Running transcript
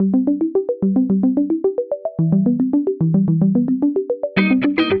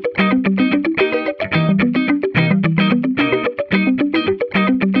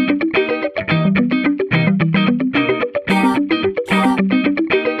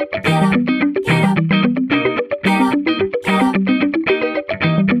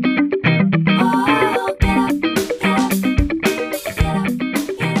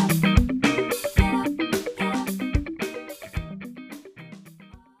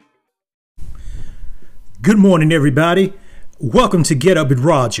Good morning, everybody. Welcome to Get Up with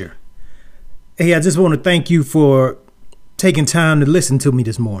Roger. Hey, I just want to thank you for taking time to listen to me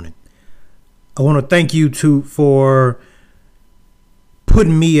this morning. I want to thank you for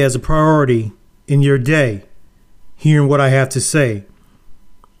putting me as a priority in your day, hearing what I have to say.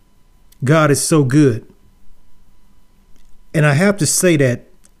 God is so good. And I have to say that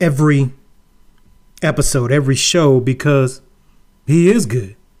every episode, every show, because he is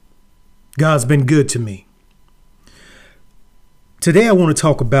good. God's been good to me. Today, I want to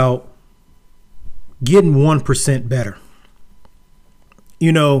talk about getting 1% better.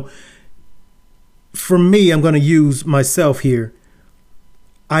 You know, for me, I'm going to use myself here.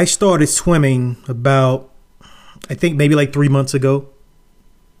 I started swimming about, I think maybe like 3 months ago.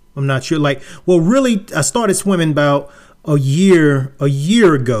 I'm not sure. Really, I started swimming about a year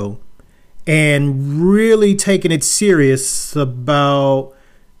ago, and really taking it serious about,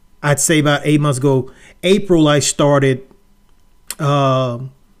 I'd say about 8 months ago. April, I started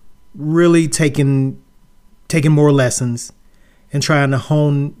really taking more lessons and trying to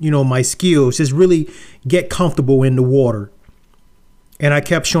hone, my skills, just really get comfortable in the water. And I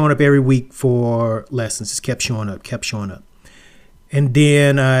kept showing up every week for lessons, just kept showing up. And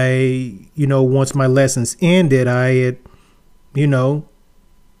then once my lessons ended, I had, went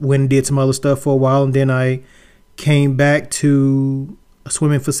and did some other stuff for a while. And then I came back to a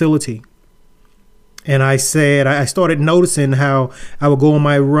swimming facility. And I started noticing how I would go on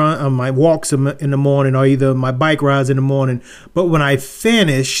my walks in the morning, or either my bike rides in the morning. But when I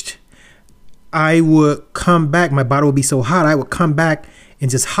finished, I would come back. My body would be so hot. I would come back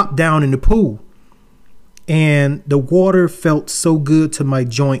and just hop down in the pool. And the water felt so good to my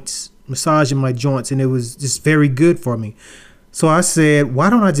joints, massaging my joints. And it was just very good for me. So I said,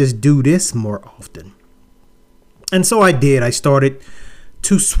 why don't I just do this more often? And so I did. I started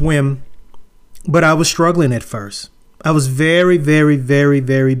to swim. But I was struggling at first. I was very, very, very,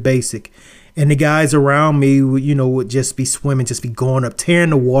 very basic. And the guys around me would just be swimming, just be going up, tearing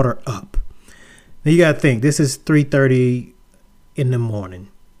the water up. Now you got to think, this is 3:30 in the morning.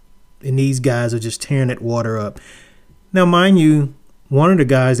 And these guys are just tearing that water up. Now, mind you, one of the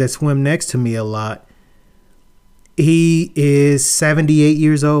guys that swim next to me a lot, he is 78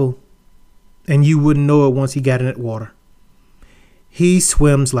 years old. And you wouldn't know it once he got in that water. He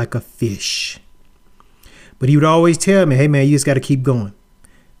swims like a fish. But he would always tell me, hey, man, you just got to keep going.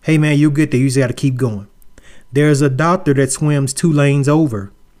 Hey, man, you'll get there. You just got to keep going. There's a doctor that swims 2 lanes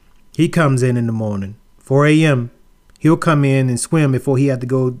over. He comes in the morning, 4 a.m. He'll come in and swim before he had to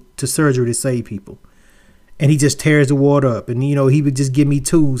go to surgery to save people. And he just tears the water up. And, he would just give me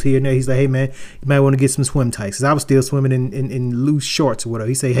tools here and there. He's like, hey, man, you might want to get some swim tights. Because I was still swimming in loose shorts or whatever.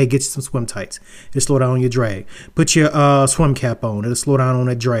 He say, hey, get you some swim tights. It'll slow down on your drag. Put your swim cap on. It'll slow down on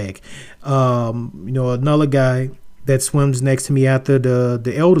that drag. Another guy that swims next to me after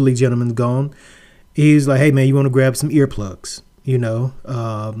the elderly gentleman's gone, he's like, hey, man, you want to grab some earplugs?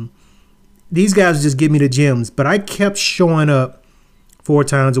 These guys just give me the gems. But I kept showing up 4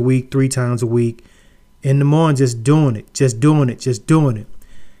 times a week, 3 times a week. In the morning, just doing it.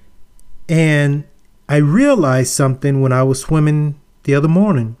 And I realized something when I was swimming the other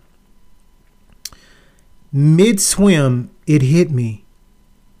morning. Mid-swim, it hit me.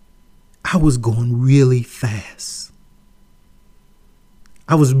 I was going really fast.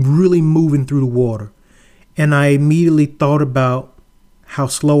 I was really moving through the water. And I immediately thought about how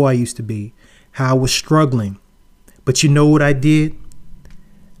slow I used to be, how I was struggling. But you know what I did?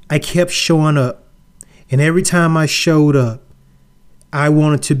 I kept showing up. And every time I showed up, I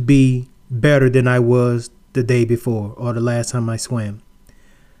wanted to be better than I was the day before or the last time I swam.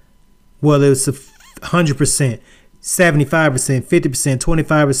 Well, it was 100%, 75%, 50%,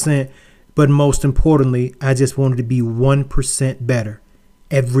 25%. But most importantly, I just wanted to be 1% better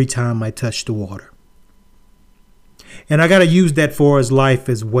every time I touched the water. And I got to use that for his life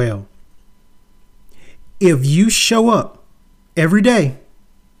as well. If you show up every day,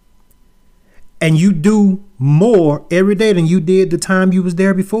 and you do more every day than you did the time you was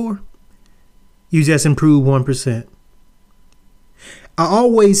there before, you just improve 1%. I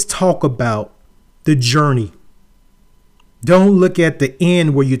always talk about the journey. Don't look at the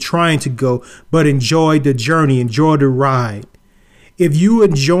end where you're trying to go, but enjoy the journey, enjoy the ride. If you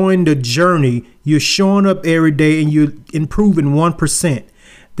enjoying the journey, you're showing up every day and you're improving 1%.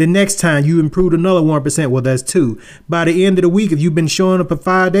 The next time you improve another 1%. Well, that's 2. By the end of the week, if you've been showing up for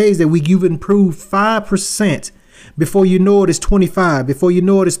 5 days that week, you've improved 5%. Before you know it, it's 25. Before you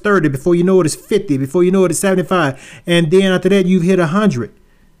know it, it's 30. Before you know it, it's 50. Before you know it, it's 75. And then after that, you've hit 100.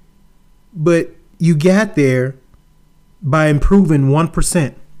 But you got there by improving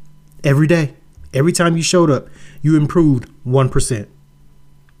 1% every day. Every time you showed up, you improved 1%.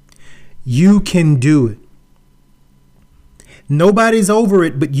 You can do it. Nobody's over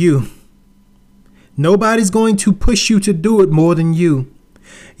it but you. Nobody's going to push you to do it more than you.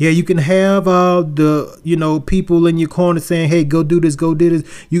 Yeah, you can have people in your corner saying, hey, go do this, go do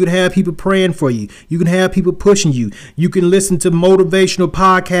this. You can have people praying for you. You can have people pushing you. You can listen to motivational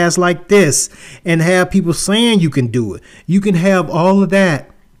podcasts like this and have people saying you can do it. You can have all of that.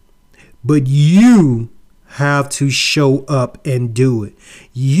 But you have to show up and do it.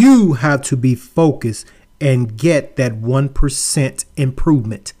 You have to be focused and get that 1%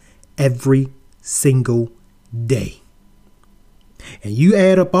 improvement every single day. And you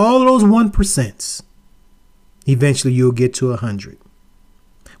add up all of those 1%, eventually you'll get to 100.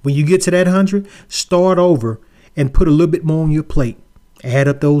 When you get to that 100, start over and put a little bit more on your plate. Add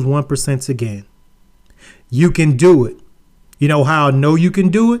up those 1% again. You can do it. You know how I know you can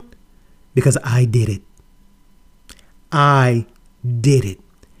do it? Because I did it. I did it.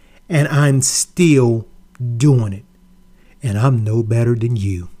 And I'm still doing it. And I'm no better than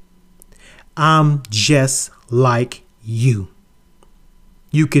you. I'm just like you.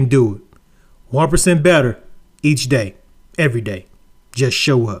 You can do it. 1% better each day, every day. Just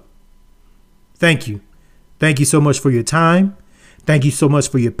show up. Thank you. Thank you so much for your time. Thank you so much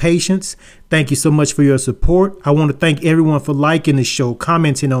for your patience. Thank you so much for your support. I want to thank everyone for liking the show,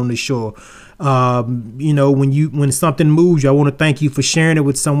 commenting on the show. When something moves you, I want to thank you for sharing it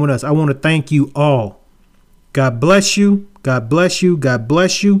with someone else. I want to thank you all. God bless you. God bless you. God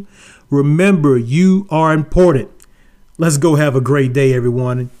bless you. Remember, you are important. Let's go have a great day,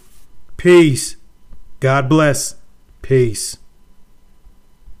 everyone. Peace. God bless. Peace.